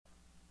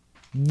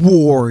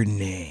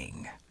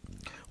Warning.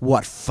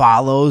 What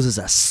follows is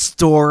a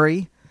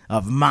story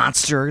of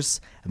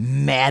monsters,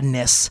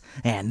 madness,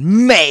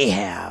 and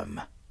mayhem.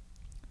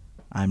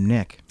 I'm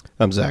Nick.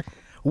 I'm Zach.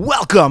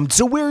 Welcome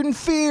to Weird and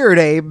Feared,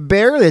 a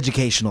barely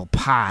educational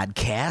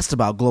podcast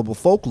about global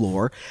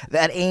folklore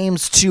that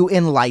aims to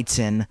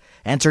enlighten,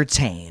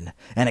 entertain,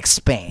 and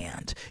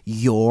expand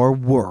your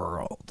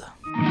world.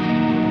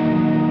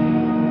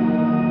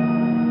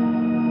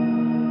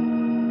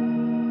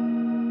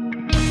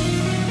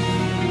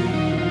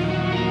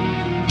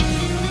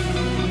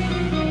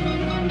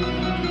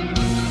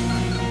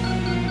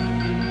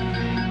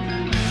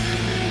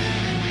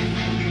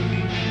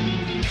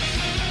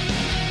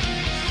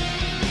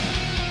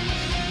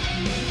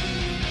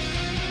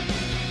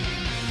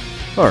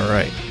 All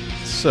right.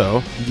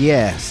 So,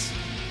 Yes.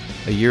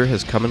 a year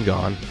has come and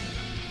gone.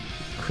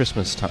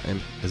 Christmas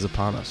time is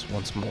upon us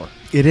once more.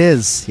 It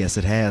is. Yes,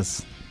 it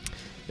has.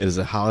 It is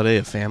a holiday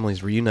of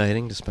families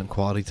reuniting to spend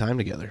quality time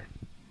together.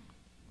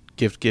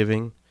 Gift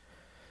giving,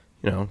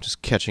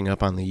 just catching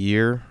up on the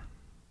year,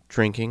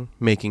 drinking,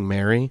 making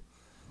merry.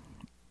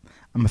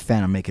 I'm a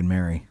fan of making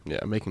merry.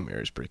 Yeah, making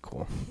merry is pretty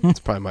cool. It's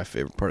probably my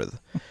favorite part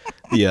of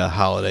the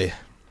holiday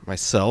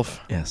myself.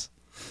 Yes.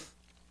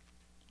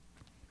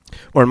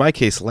 Or in my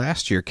case,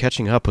 last year,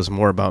 catching up was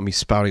more about me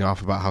spouting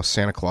off about how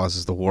Santa Claus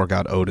is the war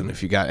god Odin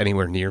if you got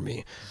anywhere near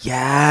me.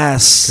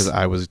 Yes. Because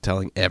I was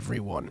telling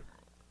everyone.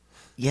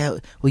 Yeah.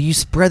 Well, you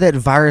spread that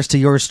virus to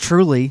yours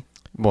truly.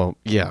 Well,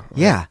 yeah.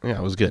 Yeah. Yeah,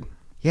 it was good.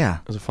 Yeah.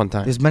 It was a fun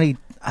time. There's many.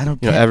 I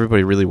don't.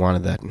 Everybody really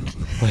wanted that.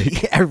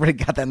 Everybody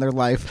got that in their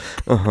life.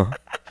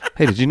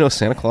 Hey, did you know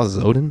Santa Claus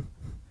is Odin?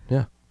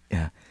 Yeah.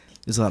 Yeah.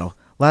 There's a lot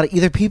of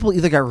either people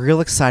got real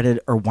excited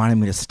or wanted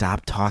me to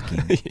stop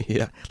talking.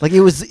 Yeah. Like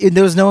there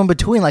was no in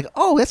between. Like,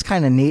 oh, that's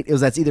kind of neat. It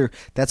was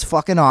that's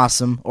fucking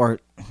awesome or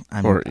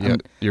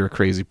you're a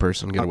crazy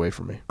person. Get away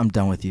from me. I'm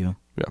done with you.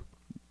 Yeah.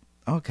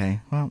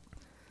 Okay. Well,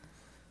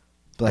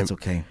 but that's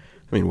okay.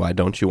 I mean, why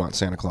don't you want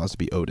Santa Claus to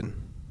be Odin?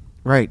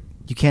 Right.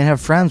 You can't have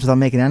friends without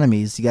making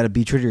enemies. You got to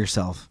be true to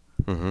yourself.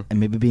 Mm-hmm. And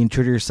maybe being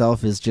true to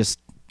yourself is just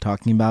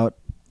talking about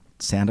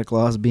Santa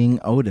Claus being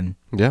Odin.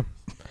 Yeah.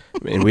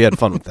 I mean, we had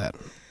fun with that.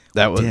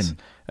 That was,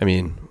 did. I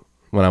mean,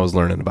 when I was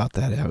learning about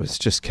that, I was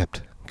just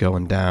kept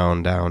going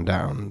down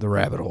the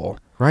rabbit hole.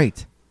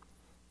 Right.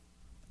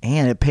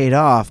 And it paid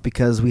off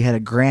because we had a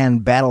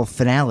grand battle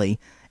finale,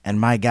 and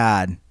my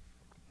God,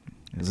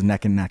 it was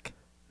neck and neck.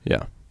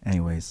 Yeah.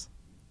 Anyways.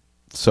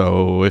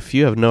 So if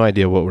you have no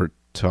idea what we're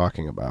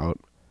talking about,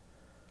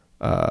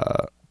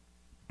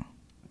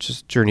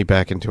 just journey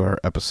back into our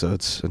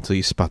episodes until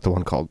you spot the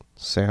one called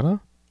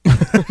Santa.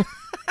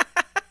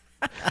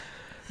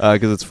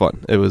 Because it's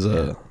fun. It was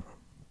a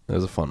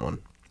fun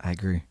one. I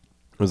agree.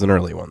 It was an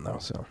early one, though,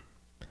 so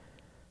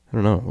I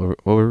don't know.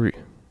 What were we?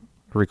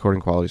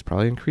 Recording quality's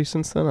probably increased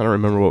since then? I don't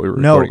remember what we were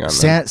recording on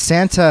then.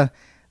 Santa,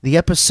 the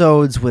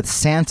episodes with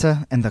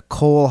Santa and the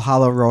Coal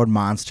Hollow Road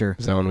Monster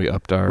Is that when we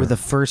upped our... were the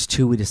first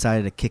two we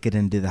decided to kick it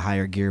into the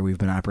higher gear we've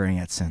been operating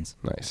at since.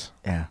 Nice.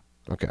 Yeah.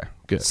 Okay,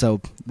 good. So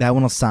that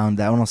one will sound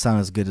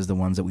as good as the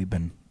ones that we've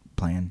been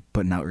putting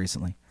out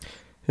recently.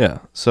 Yeah,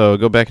 so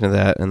go back into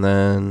that, and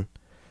then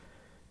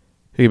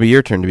it'll be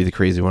your turn to be the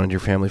crazy one at your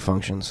family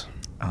functions.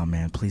 Oh,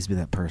 man, please be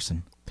that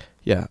person.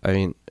 Yeah, I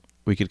mean,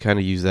 we could kind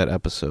of use that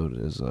episode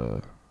as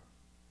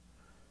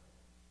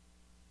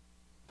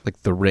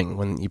like The Ring,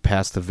 when you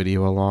pass the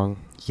video along.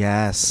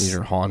 Yes.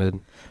 You're haunted.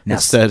 Now,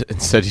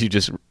 Instead, you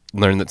just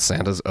learn that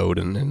Santa's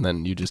Odin, and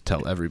then you just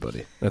tell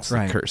everybody. That's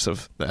right. The curse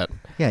of that.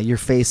 Yeah, your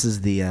face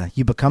is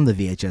you become the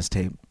VHS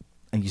tape,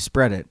 and you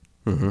spread it,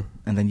 and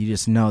then you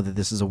just know that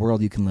this is a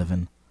world you can live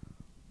in.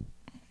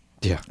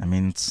 Yeah. I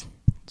mean, it's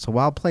a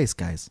wild place,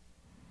 guys.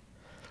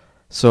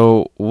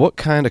 So, what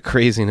kind of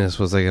craziness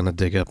was I going to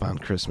dig up on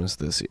Christmas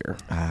this year?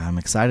 I'm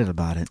excited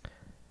about it.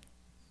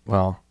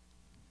 Well,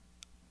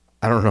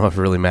 I don't know if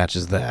it really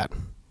matches that.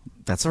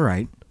 That's all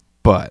right.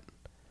 But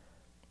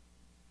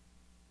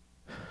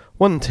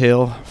one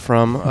tale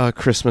from a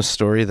Christmas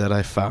story that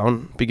I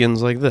found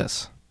begins like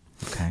this.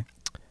 Okay.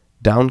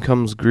 Down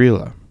comes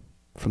Grilla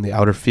from the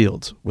outer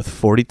fields with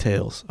 40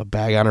 tails, a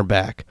bag on her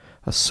back,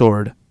 a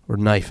sword or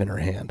knife in her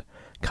hand,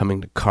 coming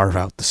to carve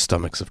out the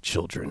stomachs of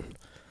children.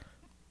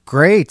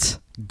 Great.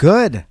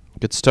 Good.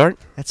 Good start?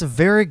 That's a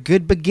very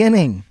good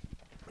beginning.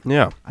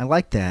 Yeah. I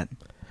like that.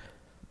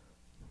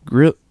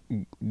 I'm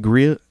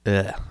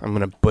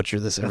going to butcher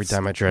this every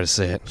time I try to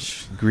say it.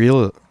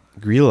 Grilla.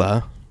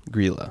 Grilla.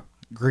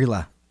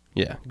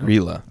 Yeah,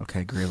 Grilla.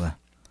 Okay, Grilla.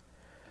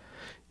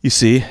 You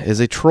see, is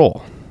a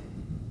troll.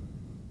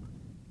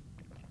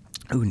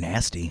 Ooh,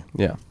 nasty.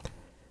 Yeah.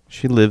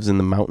 She lives in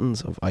the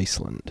mountains of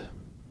Iceland.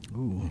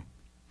 Ooh.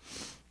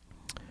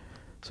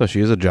 So she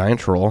is a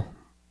giant troll.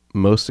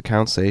 Most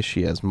accounts say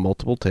she has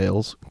multiple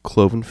tails,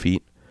 cloven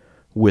feet,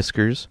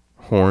 whiskers,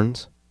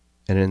 horns,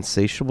 and an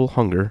insatiable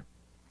hunger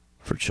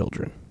for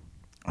children.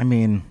 I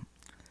mean,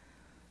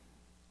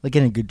 like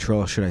any good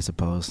troll should, I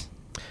suppose.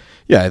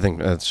 Yeah, I think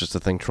that's just the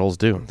thing trolls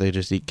do. They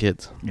just eat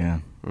kids. Yeah.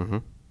 Mm-hmm.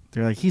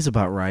 They're like, he's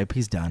about ripe.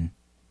 He's done.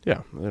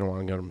 Yeah, they don't want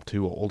to get him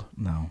too old.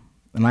 No.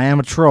 And I am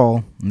a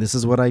troll, and this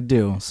is what I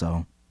do,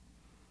 so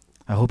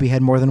I hope he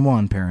had more than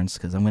one, parents,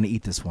 because I'm going to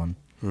eat this one.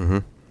 Mm-hmm.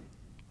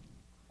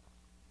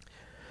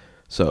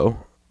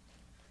 So,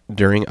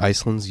 during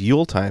Iceland's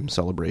Yuletime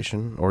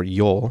celebration, or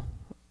Yule,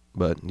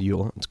 but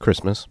Yule, it's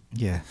Christmas.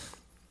 Yeah.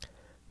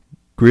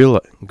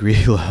 Grilla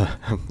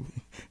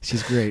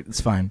She's great.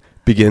 It's fine.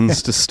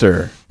 begins to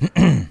stir.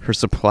 Her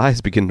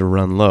supplies begin to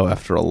run low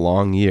after a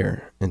long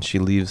year, and she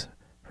leaves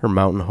her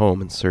mountain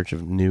home in search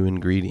of new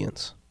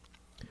ingredients.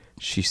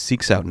 She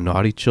seeks out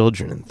naughty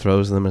children and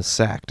throws them in a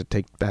sack to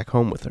take back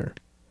home with her.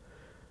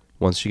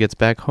 Once she gets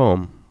back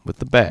home with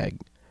the bag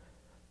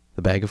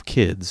of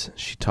kids,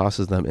 she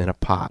tosses them in a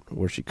pot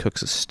where she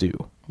cooks a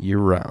stew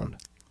year-round.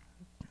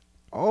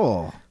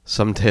 Oh.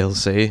 Some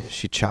tales say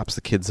she chops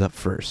the kids up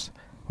first,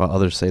 while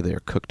others say they are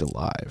cooked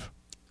alive.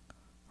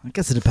 I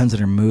guess it depends on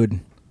her mood.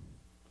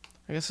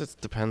 I guess it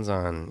depends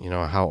on,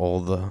 how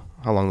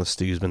long the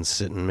stew's been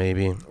sitting,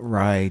 maybe.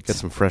 Right. Get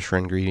some fresher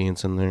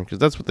ingredients in there, because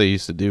that's what they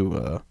used to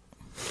do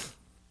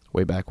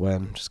way back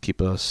when. Just keep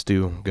a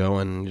stew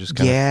going. You just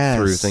kind of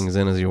threw things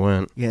in as you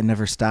went. Yeah, it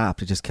never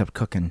stopped. It just kept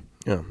cooking.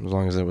 Yeah, as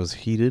long as it was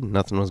heated,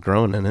 nothing was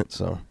growing in it,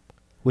 so.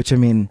 Which, I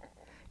mean,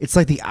 it's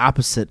like the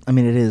opposite. I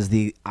mean, it is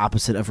the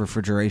opposite of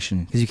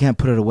refrigeration, because you can't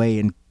put it away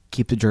and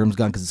keep the germs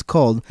gone because it's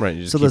cold. Right,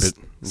 you just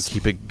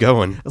keep it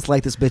going. Let's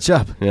light this bitch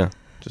up. Yeah,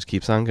 just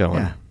keeps on going.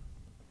 Yeah.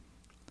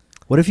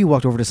 What if you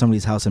walked over to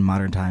somebody's house in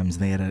modern times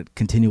and they had a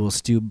continual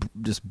stew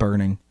just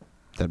burning?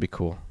 That'd be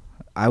cool.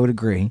 I would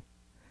agree.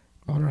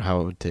 I wonder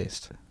how it would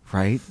taste.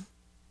 Right?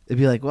 It'd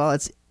be like, well,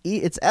 it's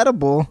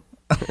edible.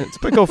 It's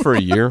been go for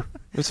a year.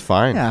 It's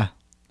fine. Yeah.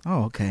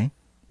 Oh, okay.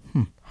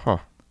 Huh.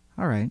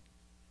 All right.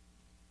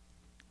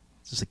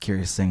 It's just a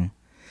curious thing.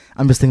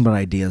 I'm just thinking about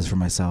ideas for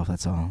myself,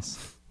 that's all.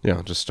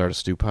 Yeah, just start a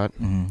stew pot.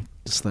 Mm-hmm.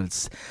 Just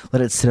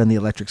let it sit on the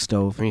electric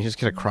stove. I mean, you just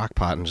get a crock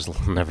pot and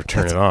just never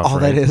turn it off. All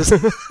right? that is.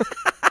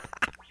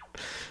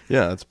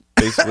 Yeah, that's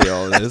basically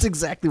all it is. That's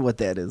exactly what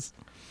that is.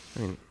 I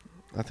mean,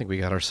 I think we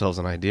got ourselves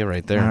an idea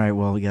right there. All right,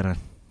 well, we got to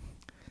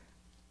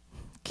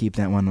keep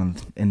that one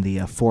in the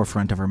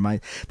forefront of our mind.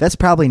 That's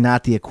probably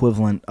not the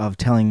equivalent of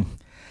telling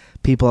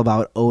people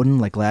about Odin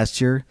like last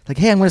year. Like,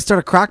 hey, I'm going to start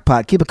a crock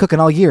pot. Keep it cooking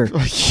all year.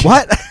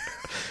 What?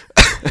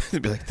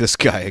 They'd be like, this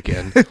guy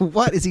again.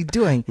 What is he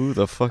doing? Who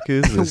the fuck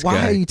is this Why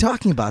guy? are you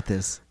talking about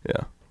this?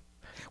 Yeah.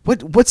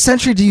 What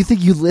century do you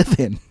think you live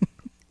in?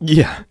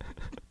 Yeah.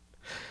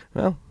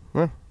 Well.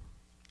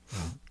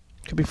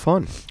 Could be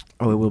fun.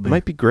 Oh, it will be. It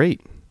might be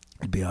great.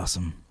 It'd be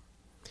awesome.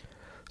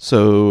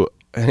 So,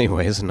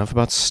 anyways, enough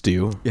about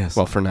stew. Yes.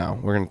 Well, for now,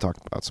 we're going to talk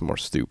about some more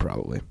stew,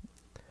 probably.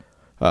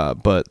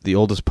 But the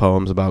oldest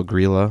poems about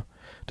Grilla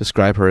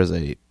describe her as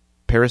a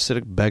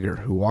parasitic beggar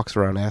who walks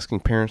around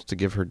asking parents to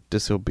give her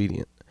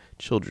disobedient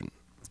children.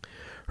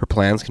 Her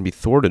plans can be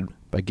thwarted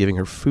by giving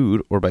her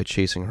food or by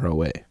chasing her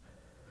away.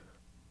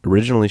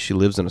 Originally, she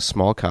lives in a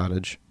small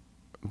cottage,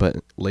 but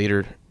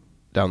later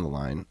down the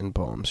line in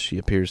poems, she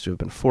appears to have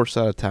been forced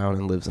out of town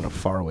and lives in a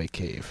faraway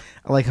cave.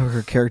 I like how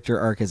her character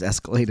arc has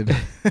escalated.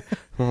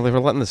 Well, they were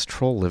letting this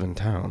troll live in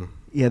town.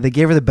 Yeah, they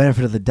gave her the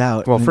benefit of the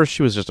doubt. Well, first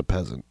she was just a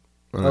peasant.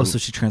 So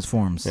she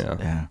transforms.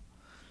 Yeah.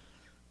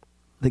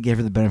 They gave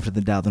her the benefit of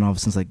the doubt. Then all of a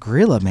sudden it's like,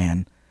 Grilla,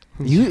 man,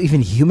 are you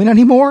even human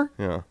anymore?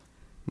 Yeah.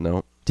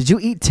 No. Did you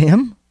eat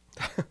Tim?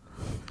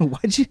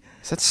 Why'd you?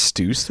 Is that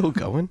stew still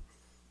going?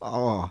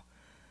 Oh,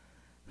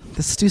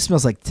 the stew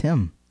smells like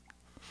Tim.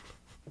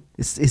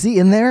 Is he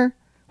in there?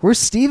 Where's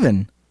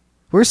Steven?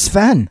 Where's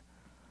Sven?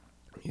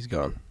 He's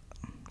gone.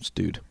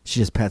 Stewed. She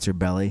just pats her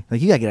belly.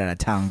 Like, you gotta get out of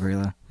town,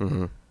 Grilla.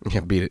 Mm-hmm.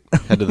 Yeah, beat it.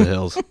 Head to the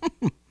hills.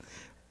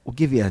 We'll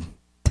give you a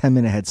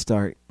 10-minute head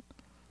start.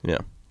 Yeah.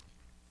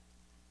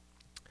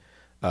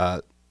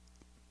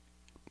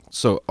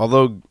 So,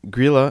 although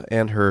Grilla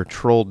and her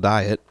troll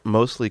diet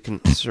mostly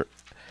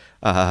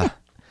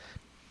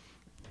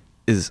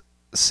is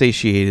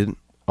satiated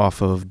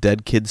off of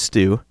dead kid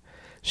stew,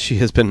 she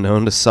has been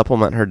known to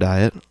supplement her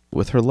diet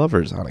with her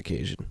lovers on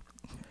occasion.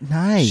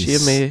 Nice.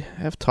 She may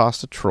have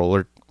tossed a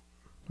troll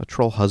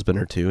husband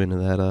or two into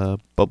that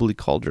bubbly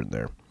cauldron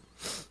there.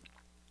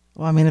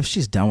 Well, I mean, if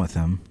she's done with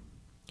him.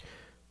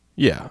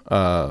 Yeah.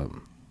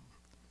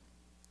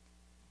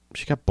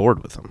 She got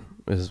bored with him,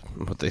 is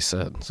what they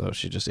said, so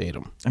she just ate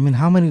him. I mean,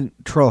 how many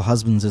troll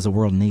husbands does the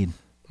world need?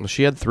 Well,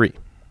 she had 3.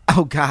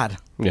 Oh, God.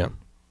 Yeah.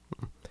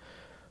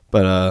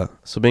 But,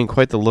 so being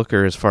quite the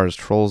looker as far as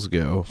trolls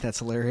go. That's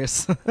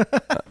hilarious.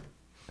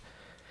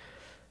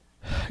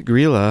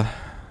 Grilla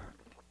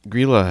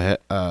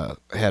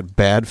had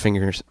bad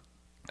fingers,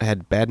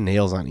 had bad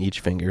nails on each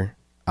finger,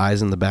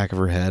 eyes in the back of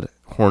her head,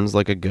 horns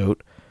like a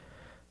goat,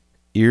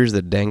 ears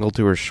that dangle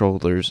to her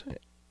shoulders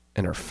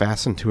and are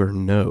fastened to her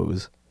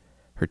nose.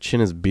 Her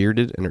chin is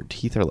bearded and her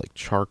teeth are like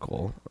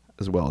charcoal,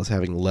 as well as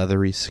having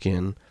leathery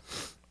skin.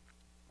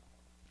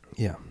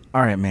 Yeah.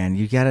 All right, man.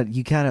 You gotta.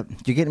 You're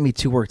getting me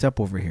too worked up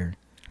over here.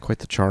 Quite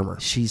the charmer.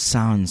 She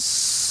sounds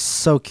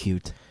so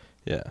cute.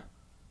 Yeah.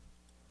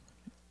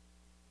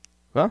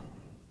 Well,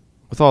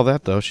 with all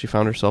that, though, she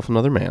found herself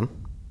another man.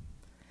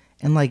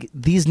 And, like,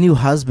 these new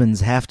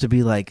husbands have to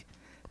be, like,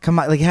 Come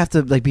on, like you have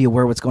to like be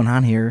aware of what's going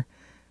on here.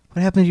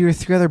 What happened to your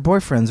 3 other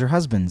boyfriends or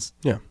husbands?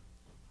 Yeah.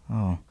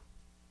 Oh.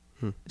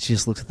 She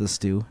just looked at the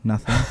stew.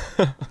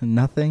 Nothing.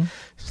 Nothing.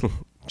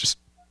 Just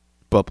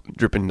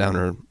dripping down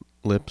her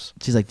lips.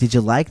 She's like, "Did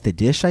you like the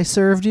dish I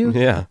served you?"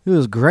 Yeah. It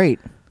was great.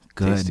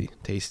 Good.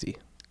 Tasty.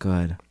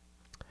 Good.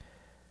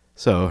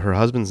 So her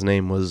husband's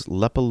name was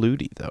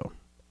Lepaludi, though.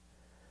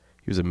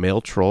 He was a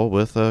male troll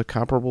with a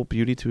comparable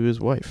beauty to his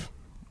wife.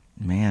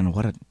 Man,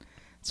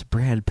 it's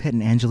Brad Pitt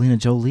and Angelina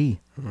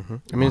Jolie. Mm-hmm.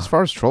 I mean, as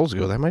far as trolls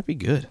go, that might be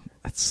good.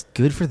 That's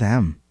good for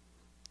them.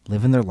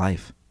 Living their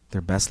life.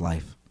 Their best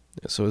life.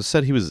 So it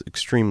said he was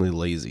extremely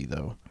lazy,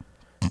 though.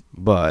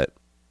 But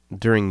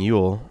during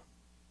Yule,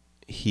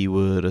 he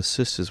would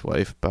assist his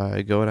wife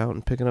by going out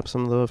and picking up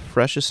some of the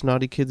freshest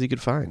naughty kids he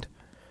could find.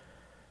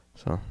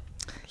 So,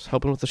 just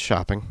helping with the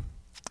shopping.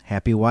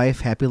 Happy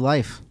wife, happy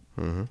life.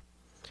 Mm-hmm.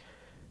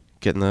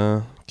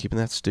 Keeping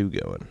that stew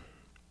going.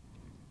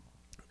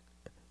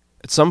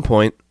 At some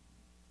point,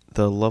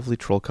 the lovely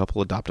troll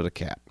couple adopted a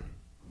cat.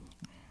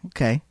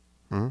 Okay.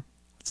 Mm-hmm.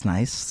 It's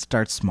nice.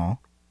 Start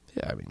small.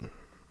 Yeah, I mean,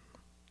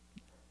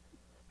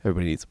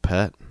 everybody needs a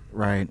pet.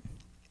 Right.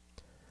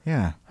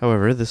 Yeah.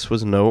 However, this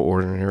was no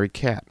ordinary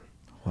cat.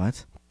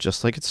 What?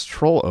 Just like its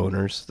troll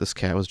owners, this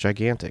cat was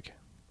gigantic.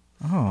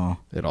 Oh.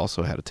 It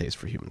also had a taste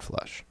for human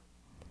flesh.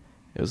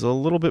 It was a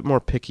little bit more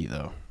picky,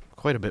 though.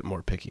 Quite a bit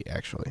more picky,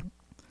 actually.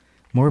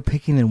 More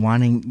picky than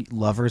wanting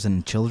lovers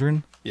and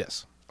children?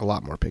 Yes, a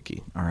lot more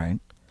picky. All right.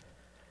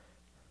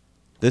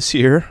 This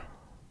year,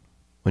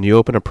 when you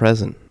open a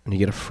present and you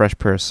get a fresh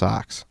pair of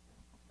socks,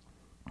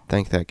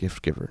 thank that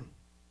gift giver.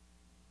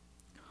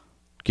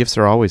 Gifts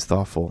are always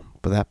thoughtful,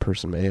 but that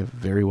person may have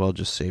very well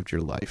just saved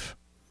your life.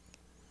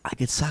 I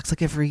get socks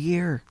like every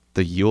year.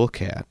 The Yule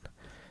cat.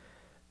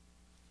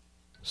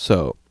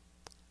 So,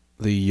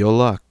 the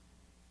Yule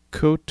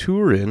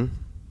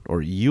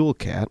or Yule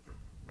cat,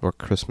 or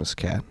Christmas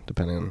cat,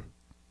 depending on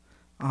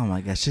Oh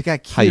my gosh, she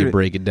got cute. how you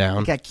break it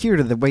down. He got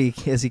cuter the way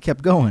as he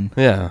kept going.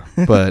 Yeah,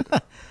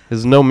 but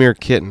it's no mere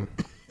kitten.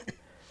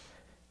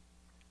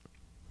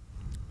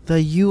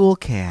 The Yule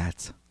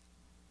cat.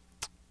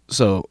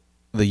 So,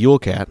 the Yule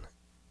cat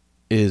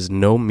is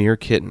no mere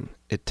kitten.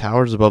 It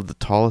towers above the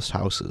tallest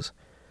houses.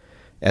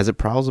 As it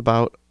prowls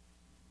about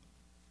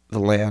the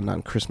land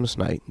on Christmas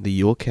night, the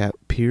Yule cat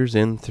peers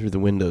in through the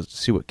windows to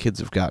see what kids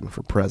have gotten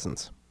for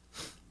presents.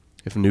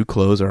 If new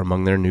clothes are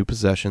among their new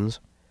possessions,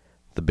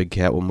 the big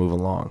cat will move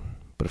along.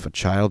 But if a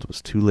child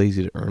was too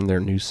lazy to earn their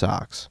new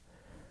socks,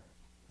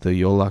 the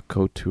Yule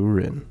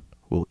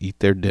will eat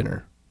their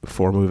dinner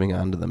before moving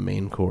on to the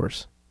main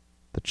course,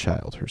 the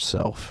child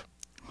herself.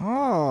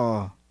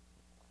 Oh.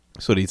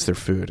 So it eats their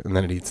food, and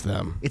then it eats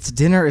them. Its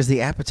dinner is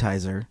the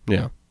appetizer.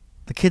 Yeah.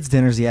 The kid's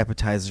dinner is the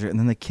appetizer, and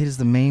then the kid is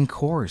the main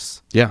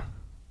course. Yeah.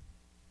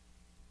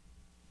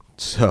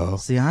 So.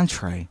 It's the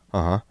entree.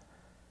 Uh-huh.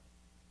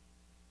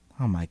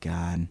 Oh, my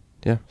God.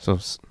 Yeah, so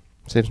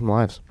save some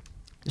lives.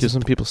 Give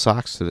some people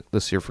socks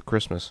this year for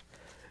Christmas.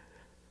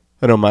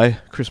 I know my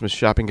Christmas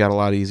shopping got a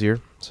lot easier,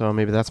 so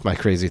maybe that's my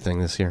crazy thing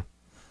this year.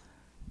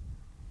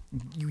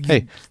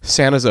 Hey,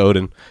 Santa's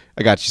Odin,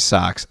 I got you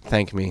socks.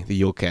 Thank me. The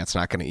Yule cat's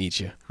not going to eat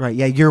you. Right,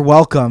 yeah, you're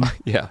welcome.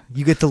 Yeah.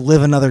 You get to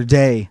live another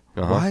day.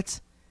 Uh-huh. What?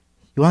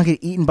 You want to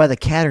get eaten by the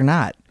cat or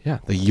not? Yeah,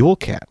 the Yule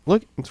cat.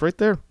 Look, it's right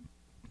there.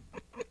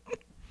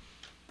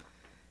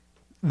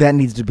 That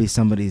needs to be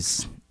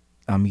somebody's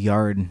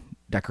yard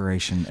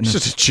decoration. It's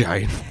just a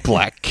giant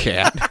black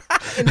cat.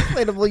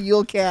 Inflatable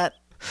Yule cat.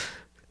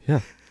 Yeah.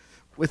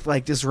 With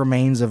like just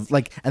remains of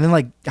like, and then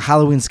like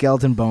Halloween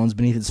skeleton bones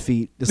beneath its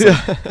feet. Just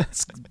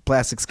like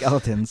plastic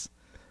skeletons.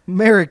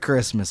 Merry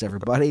Christmas,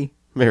 everybody.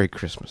 Merry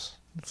Christmas.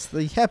 It's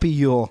the Happy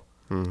Yule.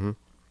 Mm-hmm.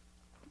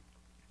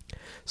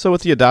 So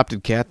with the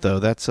adopted cat, though,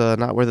 that's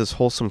not where this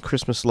wholesome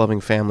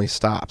Christmas-loving family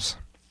stops.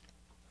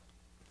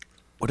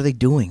 What are they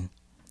doing?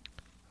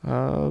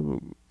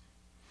 Grilla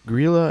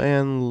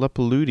and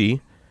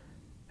Lepaludi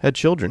had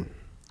children.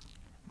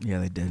 Yeah,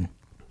 they did.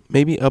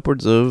 Maybe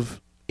upwards of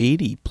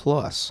 80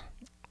 plus.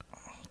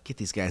 Get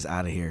these guys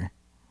out of here.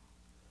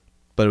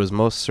 But it was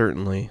most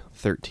certainly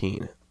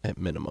 13 at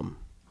minimum.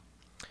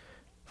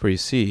 For you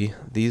see,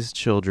 these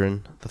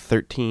children, the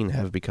 13,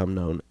 have become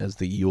known as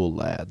the Yule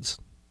Lads.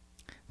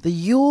 The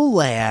Yule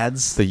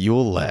Lads? The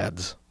Yule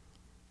Lads.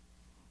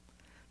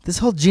 This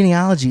whole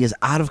genealogy is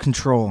out of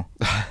control.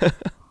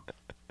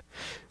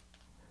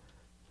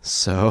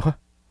 So?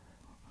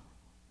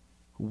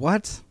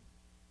 What?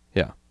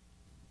 Yeah.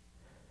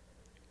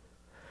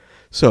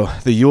 So,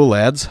 the Yule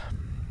Lads,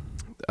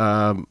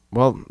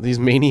 well, these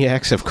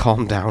maniacs have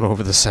calmed down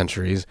over the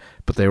centuries,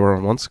 but they were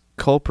once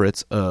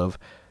culprits of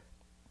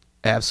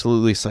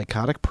absolutely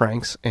psychotic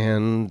pranks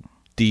and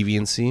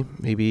deviancy.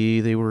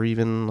 Maybe they were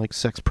even like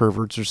sex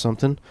perverts or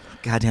something.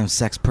 Goddamn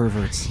sex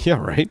perverts. Yeah,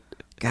 right?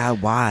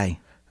 God, why?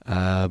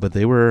 But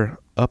they were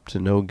up to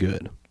no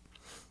good.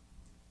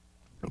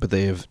 But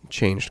they have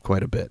changed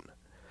quite a bit.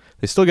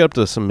 They still get up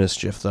to some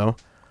mischief, though.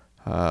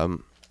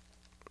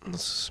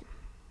 Let's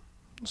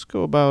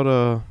go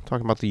about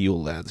talking about the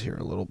Yule Lads here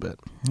a little bit.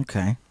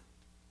 Okay.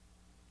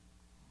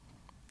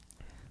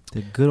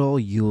 The good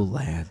old Yule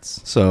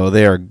Lads. So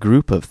they are a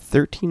group of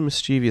 13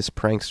 mischievous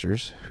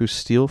pranksters who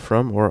steal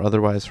from or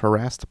otherwise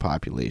harass the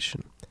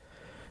population.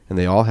 And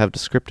they all have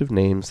descriptive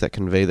names that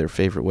convey their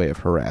favorite way of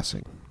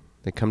harassing.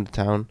 They come to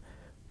town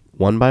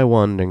one by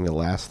one during the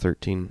last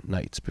 13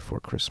 nights before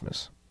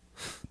Christmas.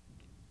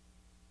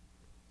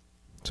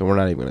 So we're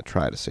not even going to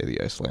try to say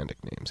the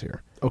Icelandic names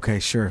here. Okay,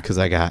 sure. Because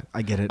I get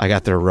it. I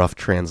got their rough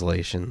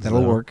translations.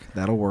 That'll work.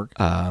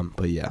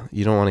 But yeah,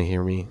 you don't want to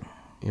hear me.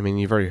 I mean,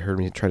 you've already heard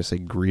me try to say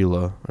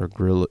Grilla or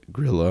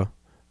Grilla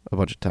a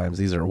bunch of times.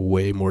 These are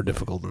way more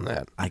difficult than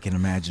that. I can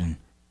imagine.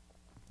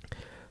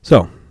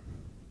 So,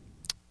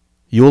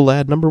 Yule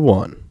Lad number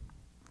 1.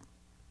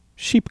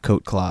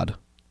 Sheepcoat Clod.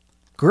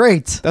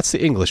 Great. That's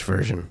the English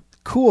version.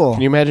 Cool.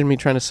 Can you imagine me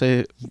trying to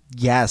say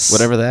yes,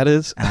 whatever that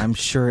is? And I'm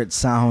sure it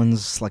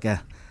sounds like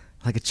a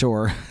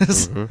chore.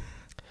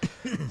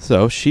 Mm-hmm.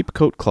 So,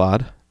 Sheepcoat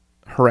Clod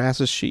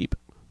harasses sheep,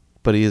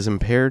 but he is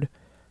impaired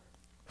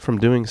from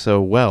doing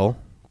so well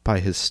by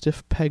his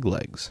stiff peg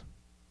legs.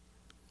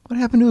 What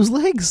happened to his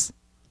legs?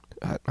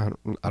 I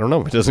don't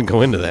know. It doesn't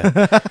go into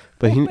that.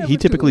 But he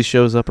typically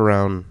shows up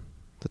around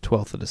the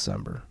 12th of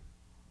December.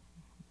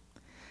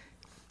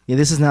 Yeah,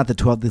 this is not the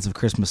 12 Days of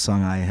Christmas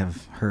song I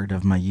have heard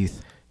of my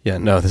youth. Yeah,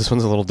 no, this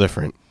one's a little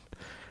different.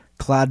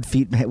 Clod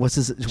feet. What's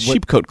this?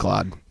 Sheepcoat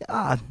Clod.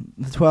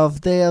 The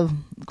 12th day of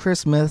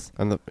Christmas.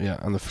 On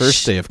the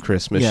first day of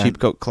Christmas,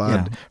 Sheepcoat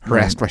Clod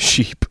harassed my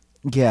sheep.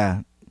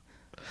 Yeah.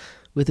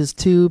 With his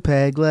 2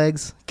 peg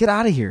legs. Get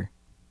out of here.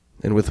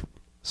 And with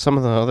some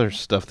of the other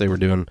stuff they were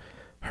doing,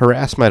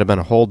 harass might have been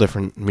a whole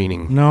different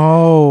meaning.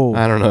 No.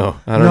 I don't know.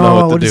 I don't know what to do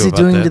about that. What is he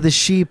doing to the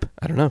sheep?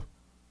 I don't know.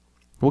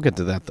 We'll get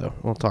to that, though.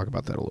 We'll talk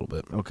about that a little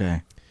bit.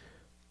 Okay.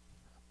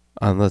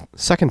 On the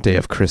second day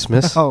of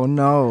Christmas, oh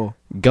no,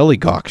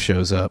 Gullygawk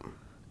shows up.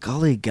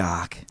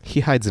 Gullygawk.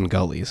 He hides in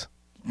gullies,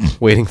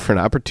 waiting for an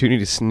opportunity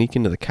to sneak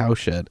into the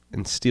cowshed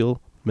and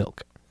steal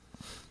milk.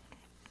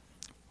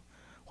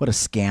 What a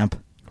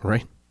scamp.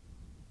 Right?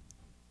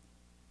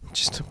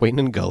 Just waiting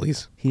in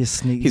gullies. He is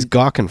sneaking. He's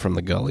gawking from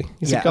the gully.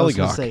 He's a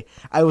gullygawk.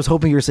 I was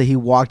hoping you were saying he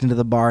walked into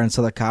the bar and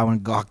saw the cow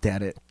and gawked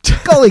at it.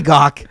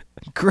 Gullygawk.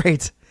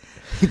 Great.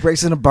 He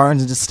breaks into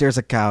barns and just stares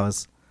at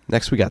cows.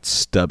 Next we got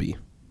Stubby.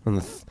 On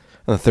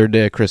the third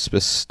day of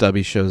Christmas,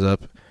 Stubby shows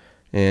up,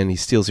 and he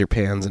steals your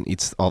pans and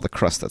eats all the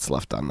crust that's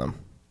left on them.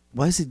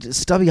 Why is he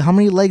Stubby? How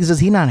many legs does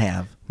he not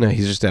have? No,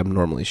 he's just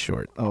abnormally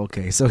short. Oh,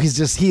 okay. So he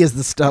is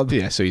the stub.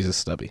 Yeah, so he's a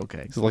Stubby.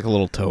 Okay. He's like a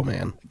little toe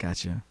man.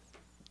 Gotcha.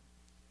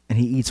 And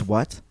he eats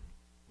what?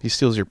 He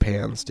steals your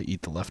pans to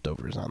eat the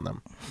leftovers on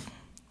them.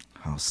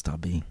 Oh,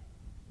 Stubby.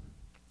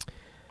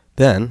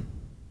 Then,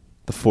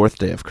 the fourth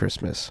day of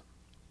Christmas.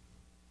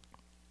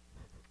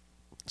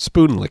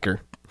 Spoon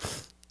Licker.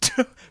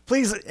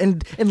 Please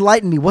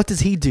enlighten me. What does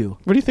he do?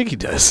 What do you think he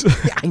does?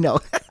 Yeah, I know.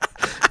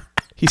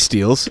 He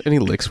steals and he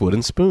licks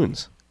wooden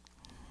spoons.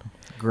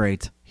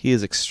 Great. He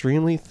is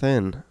extremely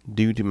thin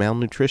due to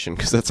malnutrition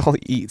because that's all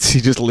he eats. He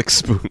just licks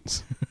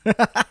spoons.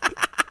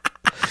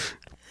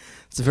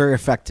 It's very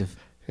effective.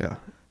 Yeah.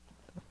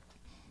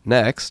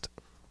 Next,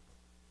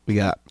 we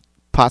got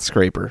Pot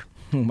Scraper.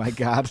 Oh, my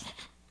God.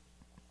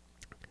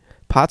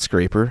 Pot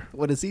Scraper.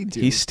 What does he do?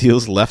 He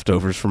steals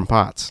leftovers from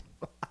pots.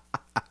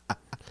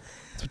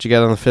 That's what you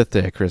got on the fifth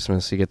day of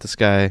Christmas. You get this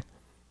guy.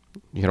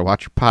 You got to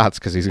watch your pots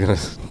because he's going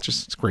to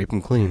just scrape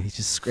them clean. He's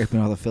just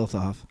scraping all the filth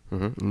off.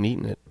 Mm-hmm. And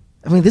eating it.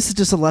 I mean, this is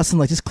just a lesson,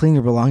 like, just clean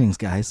your belongings,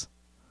 guys.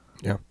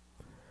 Yeah.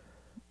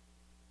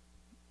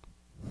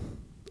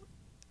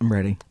 I'm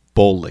ready.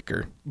 Bowl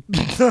Licker.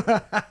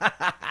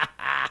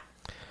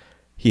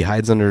 He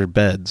hides under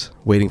beds,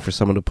 waiting for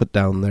someone to put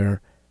down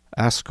their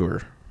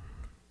askur,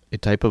 a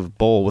type of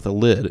bowl with a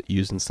lid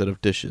used instead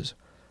of dishes.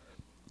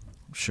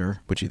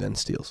 Sure. Which he then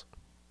steals.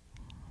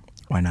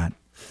 Why not?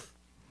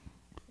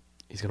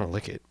 He's going to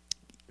lick it.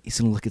 He's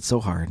going to lick it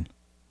so hard.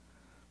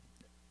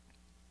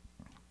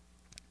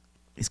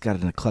 He's got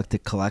an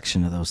eclectic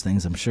collection of those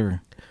things, I'm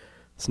sure.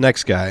 This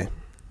next guy is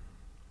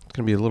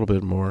going to be a little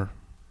bit more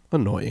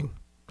annoying.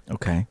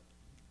 Okay.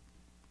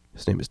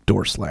 His name is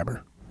Door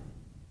Slammer.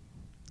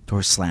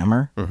 Door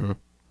Slammer?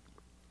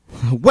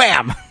 Mm-hmm.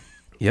 Wham!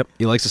 Yep.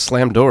 He likes to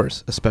slam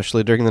doors,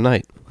 especially during the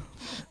night,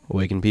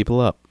 waking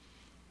people up.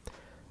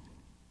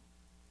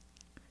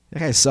 That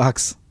guy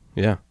sucks.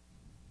 Yeah.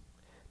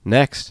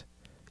 Next,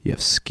 you have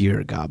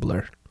Skyr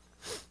Gobbler.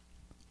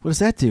 What does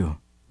that do?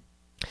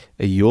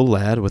 A Yule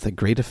lad with a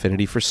great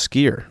affinity for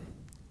skyr.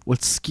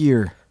 What's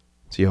skyr?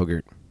 It's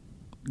yogurt.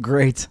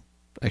 Great.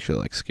 I actually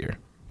like skyr.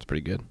 It's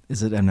pretty good.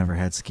 Is it? I've never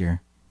had skyr.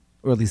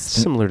 Or at least...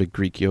 Similar to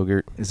Greek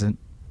yogurt. Is it?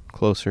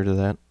 Closer to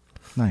that.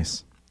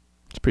 Nice.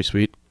 It's pretty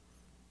sweet.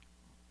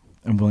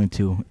 I'm willing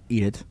to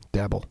eat it.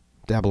 Dabble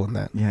in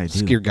that. Yeah, I do.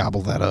 Skyr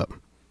gobble that up.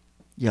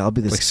 Yeah, I'll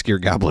be the... Like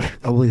Skyr Gobbler.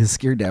 I'll be the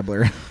skyr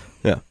dabbler.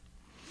 Yeah.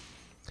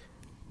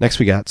 Next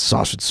we got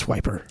Sausage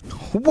Swiper.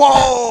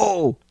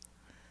 Whoa!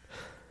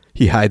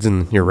 He hides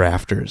in your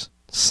rafters,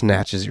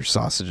 snatches your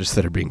sausages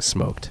that are being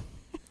smoked.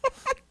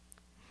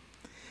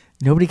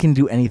 Nobody can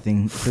do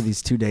anything for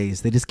these 2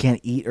 days. They just can't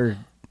eat or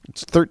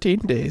It's 13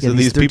 days Yeah, of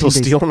these these people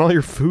 13 days- stealing all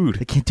your food.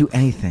 They can't do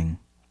anything.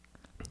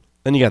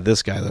 Then you got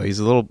this guy, though. He's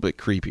a little bit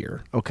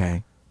creepier.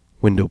 Okay.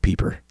 Window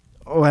peeper.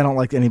 Oh, I don't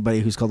like anybody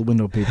who's called a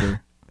window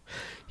peeper.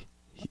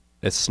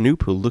 A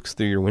snoop who looks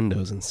through your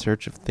windows in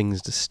search of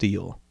things to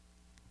steal.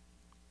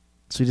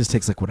 So he just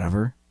takes like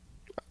whatever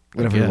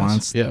he guess,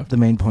 wants. yeah. The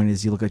main point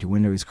is you look out your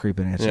window, he's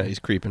creeping at you. Yeah, he's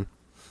creeping.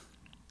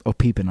 Oh,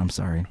 peeping. I'm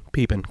sorry.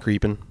 Peeping,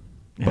 creeping.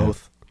 Yeah.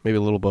 Both. Maybe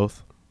a little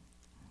both.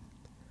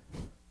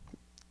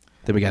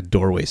 Then we got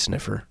doorway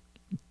sniffer.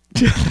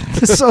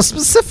 It's so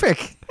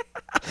specific.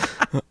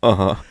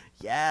 Uh-huh.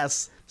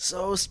 Yes,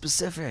 so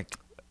specific.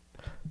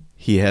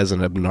 He has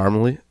an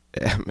abnormally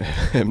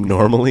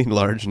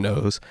large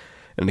nose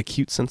and an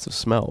acute sense of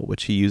smell,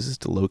 which he uses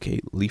to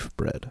locate leaf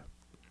bread.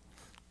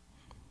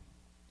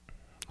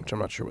 Which I'm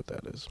not sure what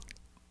that is.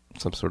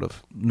 Some sort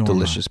of Norma.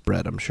 delicious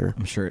bread, I'm sure.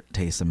 I'm sure it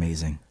tastes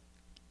amazing.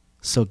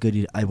 So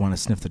good, I want to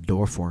sniff the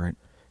door for it.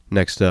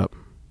 Next up,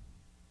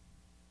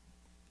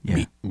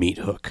 Yeah. meat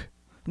hook.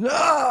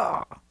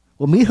 No!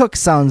 Well, meat hook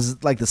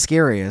sounds like the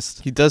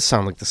scariest. He does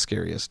sound like the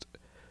scariest,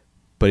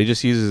 but he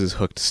just uses his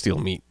hook to steal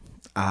meat.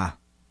 Ah.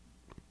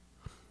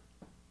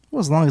 Well,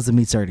 as long as the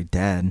meat's already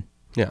dead.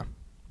 Yeah.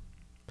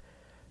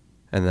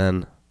 And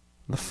then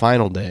the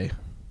final day,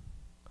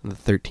 the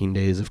 13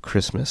 days of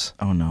Christmas,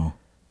 Oh, no.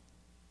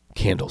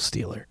 candle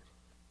stealer.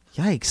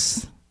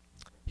 Yikes.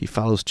 He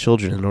follows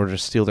children in order to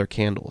steal their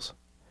candles,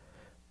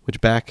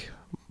 which back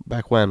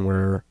when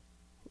were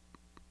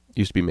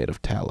used to be made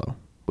of tallow,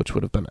 which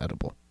would have been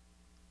edible.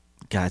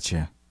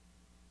 Gotcha.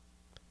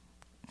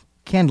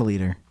 Candle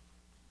eater.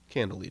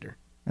 Candle eater.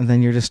 And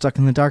then you're just stuck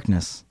in the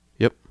darkness.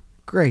 Yep.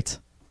 Great.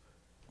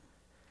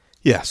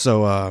 Yeah,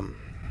 so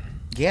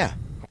Yeah.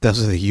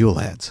 those are the Yule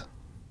Lads.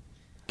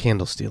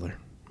 Candle stealer,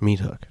 meat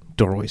hook,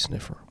 doorway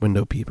sniffer,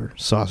 window peeper,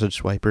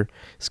 sausage swiper,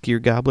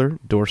 skier gobbler,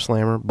 door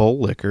slammer, bowl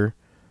licker,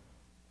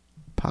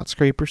 pot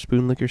scraper,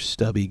 spoon licker,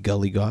 stubby,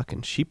 gully gawk,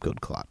 and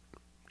sheepcoat clod.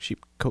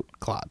 Sheepcoat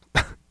clod.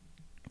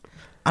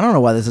 I don't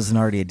know why this isn't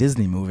already a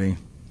Disney movie.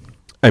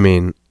 I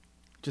mean,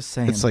 Just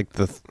saying. it's like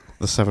the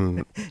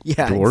seven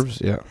yeah, dwarves.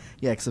 Yeah.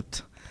 Yeah,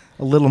 except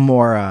a little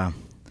more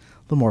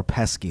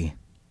pesky.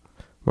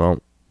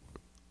 Well,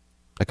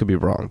 I could be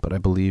wrong, but I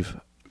believe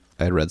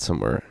I read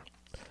somewhere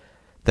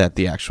that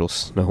the actual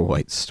Snow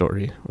White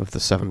story of the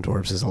seven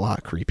dwarves is a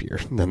lot creepier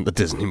than the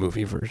Disney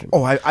movie version.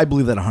 Oh, I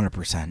believe that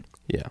 100%.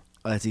 Yeah.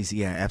 Oh, that's easy.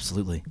 Yeah,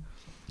 absolutely.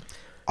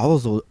 All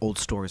those old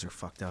stories are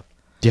fucked up.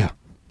 Yeah.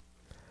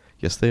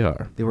 Yes, they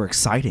are. They were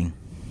exciting.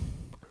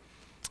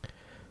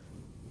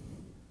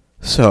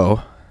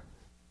 So,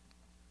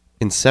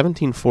 in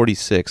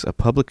 1746, a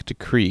public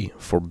decree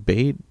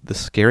forbade the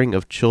scaring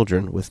of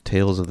children with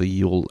tales of the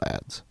Yule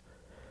Lads,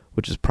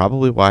 which is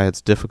probably why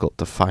it's difficult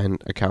to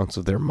find accounts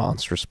of their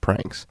monstrous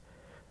pranks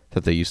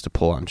that they used to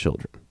pull on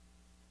children.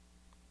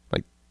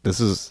 Like, this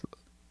is...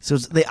 So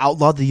they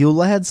outlawed the Yule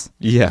Lads?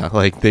 Yeah,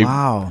 like,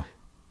 Wow.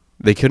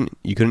 you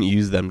couldn't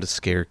use them to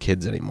scare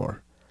kids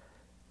anymore.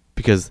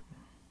 Because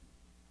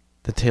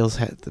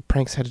the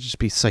pranks had to just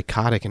be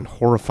psychotic and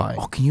horrifying.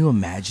 Oh, can you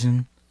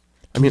imagine?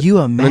 An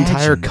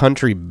entire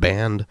country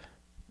banned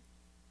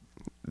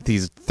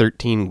these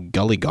 13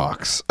 gully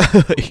gawks.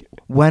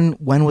 When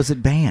was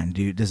it banned,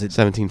 dude? Does it?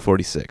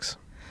 1746.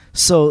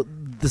 So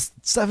this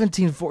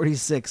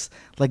 1746,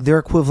 like their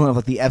equivalent of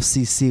like the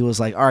FCC was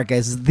like, all right,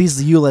 guys,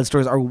 these Yule Lad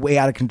stories are way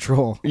out of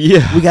control.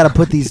 Yeah. We got to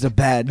put these to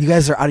bed. You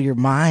guys are out of your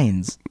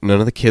minds. None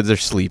of the kids are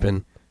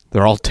sleeping.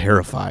 They're all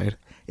terrified.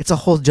 It's a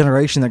whole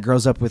generation that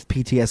grows up with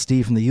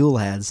PTSD from the Yule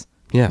Lads.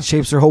 Yeah. It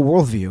shapes their whole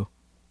worldview.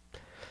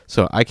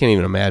 So I can't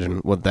even imagine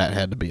what that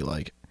had to be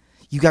like.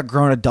 You got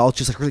grown adults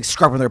just like really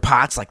scrubbing their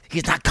pots, like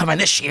he's not coming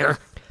this year.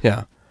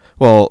 Yeah.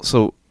 Well,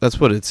 so that's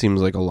what it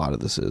seems like a lot of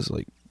this is.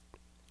 Like,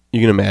 you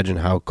can imagine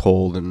how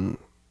cold and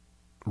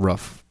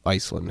rough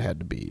Iceland had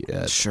to be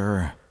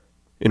Sure.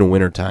 in a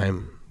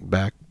wintertime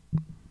back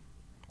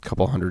a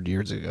couple hundred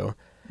years ago.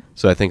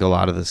 So I think a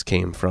lot of this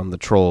came from the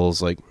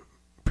trolls, like,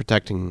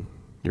 protecting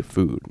your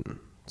food and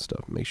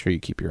stuff. Make sure you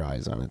keep your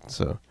eyes on it.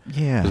 So,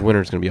 Yeah. because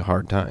winter's going to be a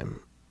hard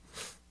time.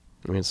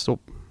 I mean, it still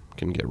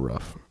can get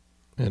rough.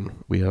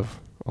 And we have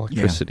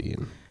electricity.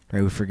 And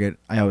Right, we forget.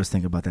 I always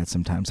think about that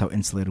sometimes, how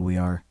insulated we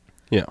are.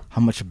 yeah.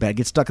 How much bad.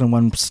 Get stuck in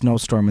one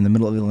snowstorm in the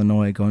middle of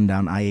Illinois going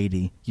down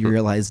I-80. You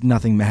realize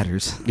nothing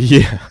matters.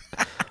 Yeah.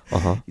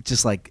 Uh-huh. It's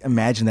just like,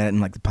 imagine that in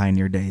like the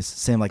pioneer days.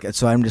 Same like,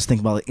 so I'm just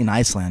thinking about in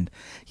Iceland.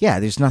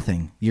 Yeah, there's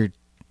nothing. Yeah.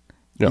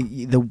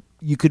 The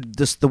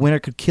winter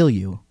could kill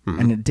you,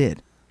 and it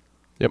did.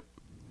 Yep.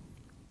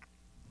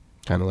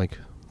 Kind of like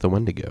the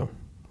Wendigo,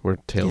 where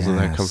tales of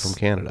that come Yes. from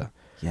Canada.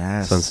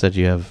 Yes. So instead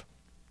you have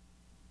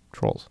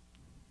trolls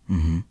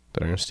Mm-hmm.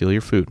 that are going to steal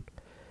your food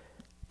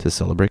to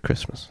celebrate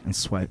Christmas. And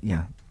swipe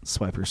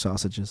your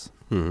sausages.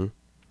 Mm-hmm.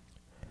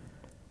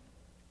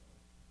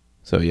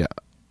 So yeah,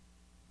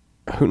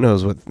 who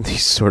knows what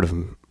these sort of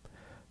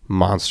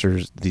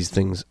monsters, these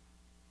things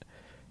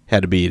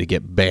had to be to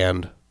get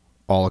banned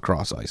all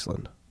across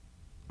Iceland.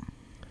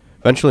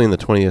 Eventually in the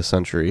 20th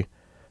century,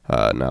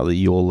 now the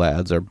Yule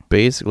Lads are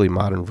basically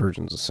modern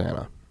versions of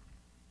Santa.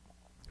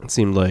 It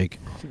seemed like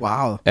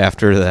Wow.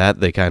 after that,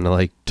 they kind of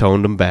like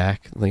toned them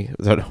back. Like,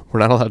 we're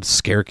not allowed to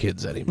scare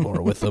kids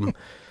anymore with them.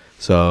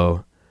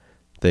 So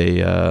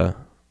they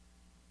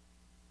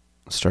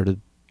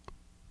started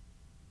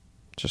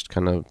just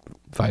kind of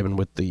vibing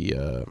with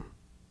the,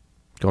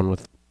 going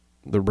with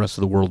the rest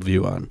of the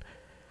worldview on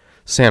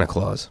Santa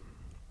Claus.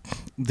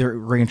 Their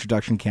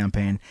reintroduction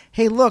campaign.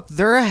 Hey, look,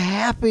 they're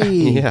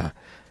happy. Yeah.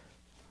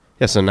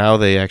 Yeah, so now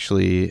they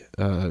actually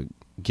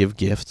give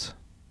gifts.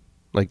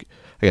 Like,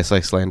 I guess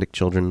Icelandic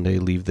children, they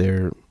leave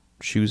their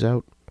shoes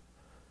out,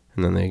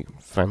 and then they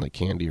find like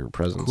candy or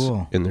presents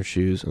in their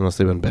shoes, unless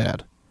they've been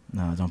bad.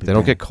 No, don't be They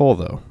don't get coal,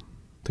 though.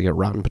 They get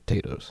rotten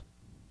potatoes.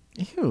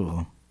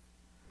 Ew.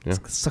 Yeah.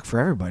 It's stuck for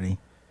everybody.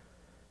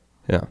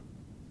 Yeah.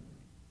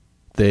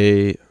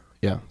 They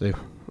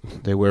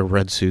wear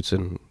red suits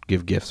and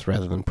give gifts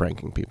rather than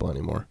pranking people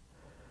anymore.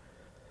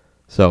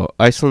 So,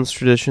 Iceland's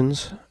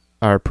traditions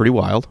are pretty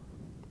wild.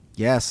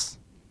 Yes.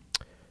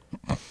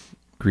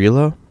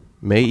 Grilla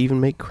may even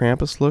make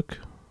Krampus look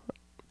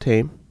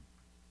tame.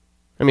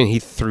 I mean, he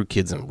threw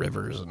kids in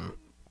rivers and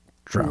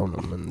drowned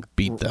them and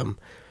beat them.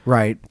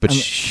 Right. But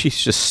she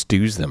just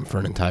stews them for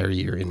an entire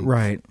year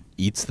and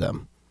eats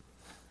them.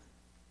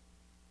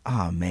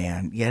 Oh,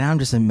 man. Yeah, now I'm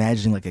just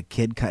imagining like a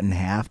kid cut in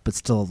half, but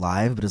still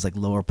alive, but his like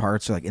lower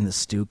parts are like in the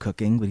stew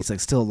cooking, but he's like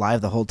still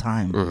alive the whole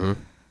time. Mm-hmm.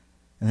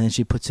 And then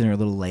she puts in her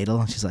little ladle,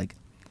 and she's like,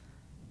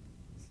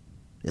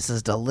 "This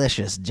is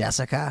delicious,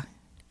 Jessica.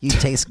 You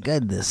taste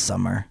good this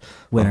summer,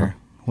 winter,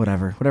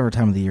 whatever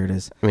time of the year it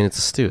is." I mean, it's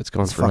a stew. It's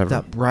going It's forever.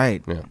 fucked up,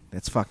 right? Yeah.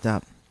 It's fucked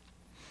up.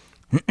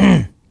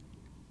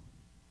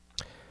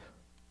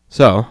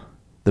 So,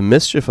 the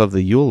mischief of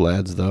the Yule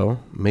Lads, though,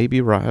 may be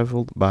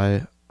rivaled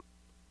by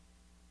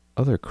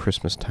other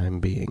Christmas time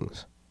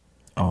beings.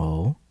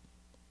 Oh.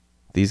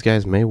 These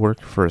guys may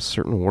work for a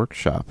certain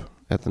workshop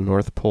at the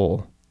North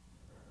Pole,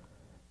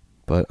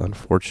 but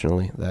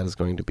unfortunately, that is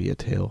going to be a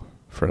tale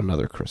for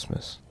another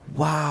Christmas.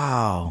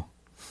 Wow.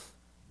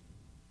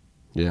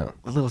 Yeah.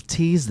 A little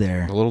tease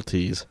there. A little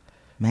tease.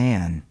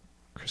 Man.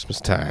 Christmas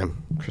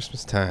time.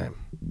 Christmas time.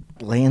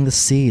 Laying the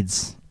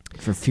seeds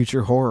for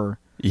future horror.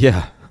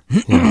 Yeah.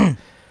 Yeah.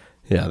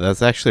 Yeah,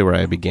 that's actually where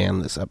I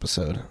began this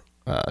episode,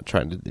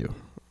 trying to do.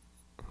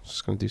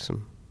 Just going to do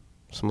some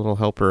little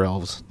helper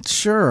elves.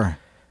 Sure. And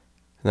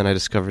then I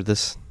discovered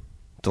this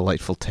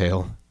delightful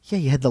tale. Yeah,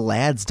 you had the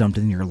lads dumped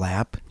in your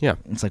lap. Yeah.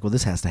 It's like, well,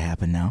 this has to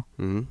happen now.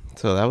 Mm-hmm.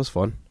 So that was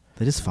fun.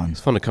 That is fun. It's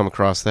fun to come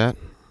across that.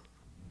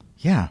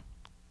 Yeah.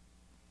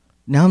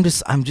 Now I'm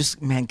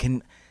just, man,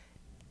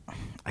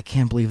 I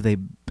can't believe they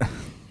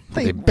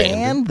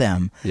banned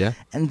them. Yeah.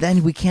 And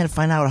then we can't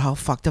find out how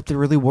fucked up they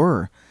really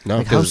were. No,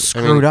 like how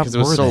screwed up were they? Because it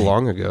was so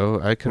long ago,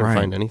 I couldn't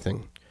find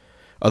anything.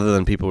 Other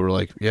than people were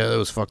like, yeah, that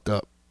was fucked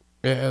up.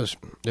 Yeah, it was,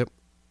 yep.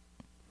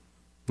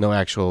 No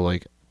actual,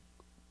 like,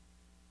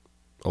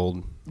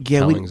 old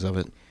tellings of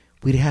it.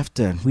 We'd have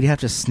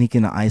to sneak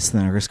into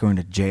Iceland or risk going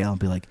to jail and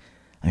be like,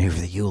 "I'm here for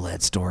the Yule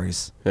Lad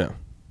stories." Yeah.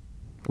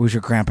 Where's your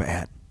grandpa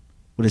at?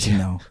 What does he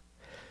know?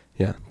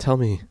 Yeah. Tell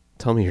me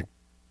your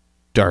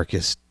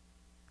darkest,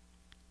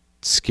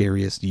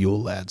 scariest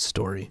Yule Lad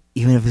story.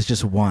 Even if it's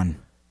just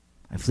one.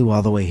 I flew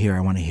all the way here.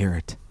 I want to hear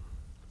it.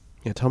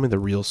 Yeah, tell me the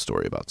real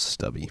story about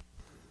Stubby.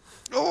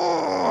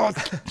 Oh!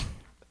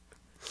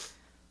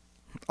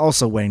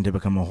 Also waiting to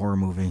become a horror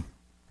movie.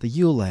 The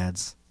Yule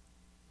Lads.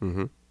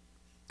 Mm-hmm.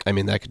 I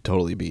mean, that could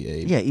totally be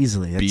a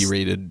easily.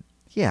 B-rated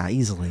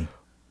easily.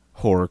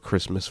 horror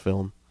Christmas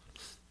film.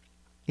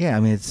 Yeah, I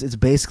mean, it's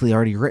basically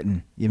already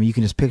written. I mean, you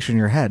can just picture in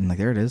your head, and like,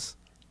 there it is.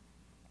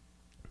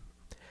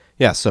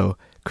 Yeah, so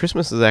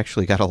Christmas has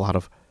actually got a lot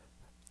of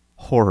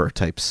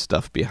horror-type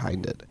stuff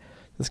behind it.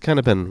 It's kind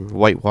of been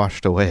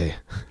whitewashed away.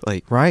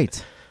 Like,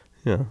 right.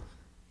 Yeah.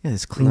 Yeah,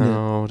 it's cleaned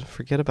No,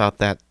 forget about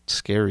that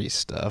scary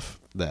stuff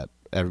that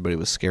everybody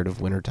was scared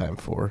of wintertime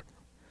for.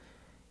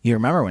 You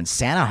remember when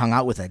Santa hung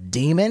out with a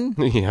demon?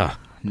 Yeah.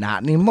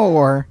 Not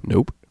anymore.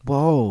 Nope.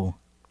 Whoa.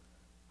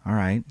 All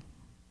right.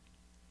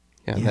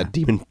 Yeah, that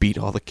demon beat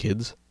all the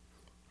kids.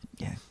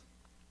 Yeah.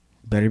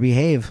 Better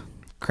behave.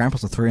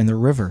 Krampus will throw you in the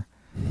river.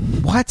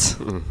 What?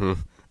 Mm-hmm.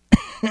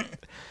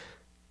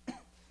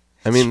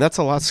 I mean, that's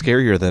a lot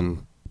scarier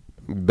than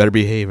better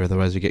behave,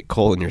 otherwise you get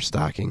coal in your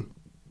stocking.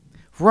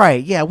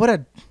 Right. Yeah. I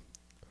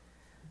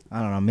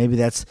don't know.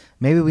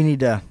 Maybe we need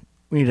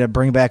to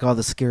bring back all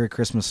the scary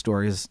Christmas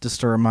stories just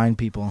to remind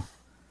people.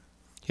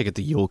 You get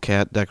the Yule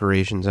Cat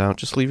decorations out.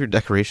 Just leave your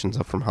decorations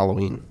up from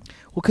Halloween.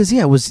 Well, because,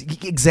 it was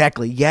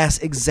exactly. Yes,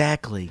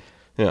 exactly.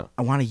 Yeah.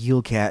 I want a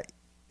Yule Cat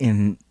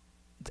in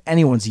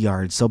anyone's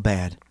yard so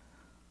bad.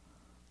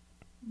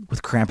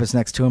 With Krampus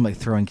next to him, like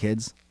throwing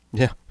kids.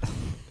 Yeah.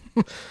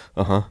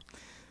 Uh-huh.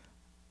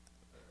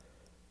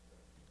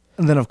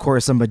 And then, of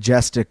course, a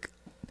majestic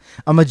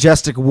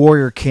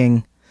warrior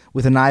king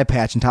with an eye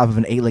patch on top of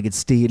an 8-legged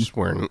steed. Just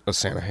wearing a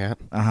Santa hat.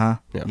 Uh-huh.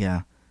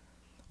 Yeah.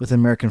 With an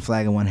American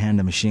flag in one hand,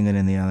 a machine gun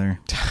in the other.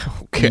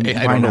 Okay,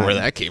 I don't know where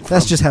that came from.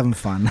 That's just having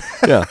fun.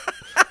 Yeah.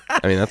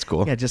 I mean, that's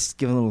cool. Yeah, just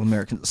give a little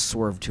American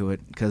swerve to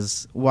it,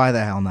 because why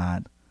the hell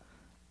not?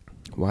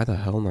 Why the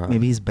hell not?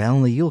 Maybe he's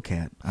battling the Yule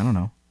Cat. I don't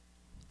know.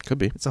 Could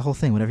be. It's a whole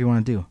thing. Whatever you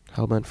want to do.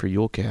 Hellbent for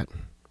Yule Cat.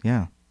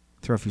 Yeah.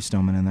 Throw a few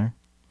snowmen in there.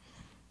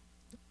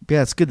 But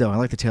yeah, it's good, though. I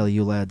like the tale of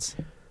Yule Lads.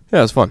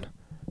 Yeah, it's fun.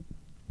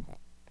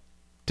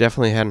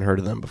 Definitely hadn't heard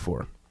of them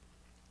before.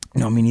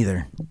 No, me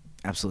neither.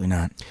 Absolutely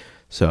not.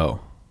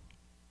 So,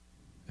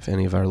 if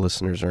any of our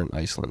listeners are in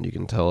Iceland, you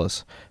can tell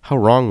us how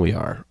wrong we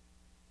are.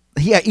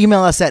 Yeah,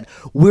 email us at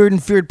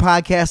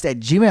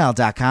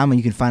weirdandfearedpodcast@gmail.com, and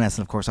you can find us,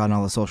 of course, on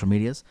all the social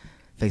medias.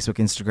 Facebook,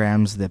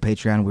 Instagrams, the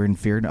Patreon, Weird and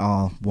Feared,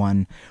 all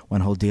one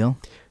whole deal.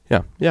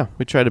 Yeah,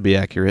 we try to be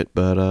accurate,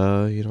 but,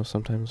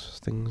 sometimes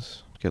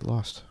things get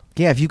lost.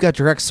 Yeah, if you've got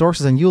direct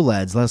sources on Yule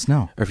Lads, let us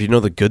know. Or if you know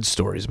the good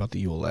stories about the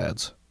Yule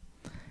Lads.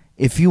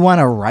 If you want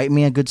to write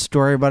me a good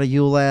story about a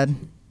Yule Lad,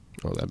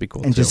 Oh, that'd be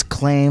cool, and too. just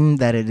claim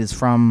that it is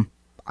from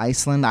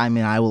Iceland, I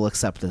mean, I will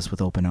accept this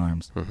with open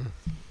arms. Mm-hmm.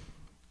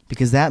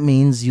 Because that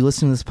means you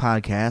listen to this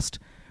podcast,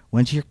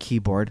 went to your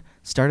keyboard,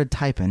 started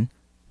typing,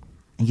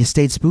 and you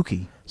stayed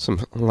spooky. Some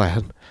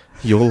lad.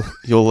 Yule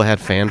Lad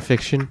fan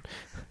fiction?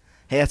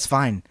 Hey, that's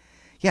fine.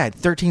 Yeah,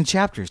 13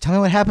 chapters. Tell me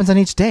what happens on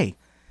each day.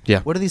 Yeah.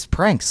 What are these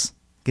pranks?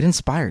 Get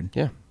inspired.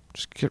 Yeah,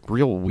 just get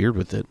real weird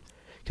with it.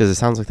 Because it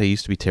sounds like they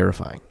used to be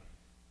terrifying.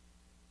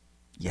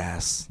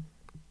 Yes.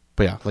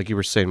 But yeah, like you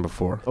were saying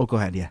before, Oh, go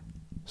ahead, yeah.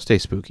 stay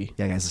spooky.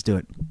 Yeah, guys, let's do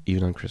it.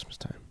 Even on Christmas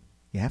time.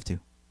 You have to.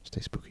 Stay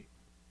spooky.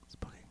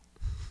 Spooky.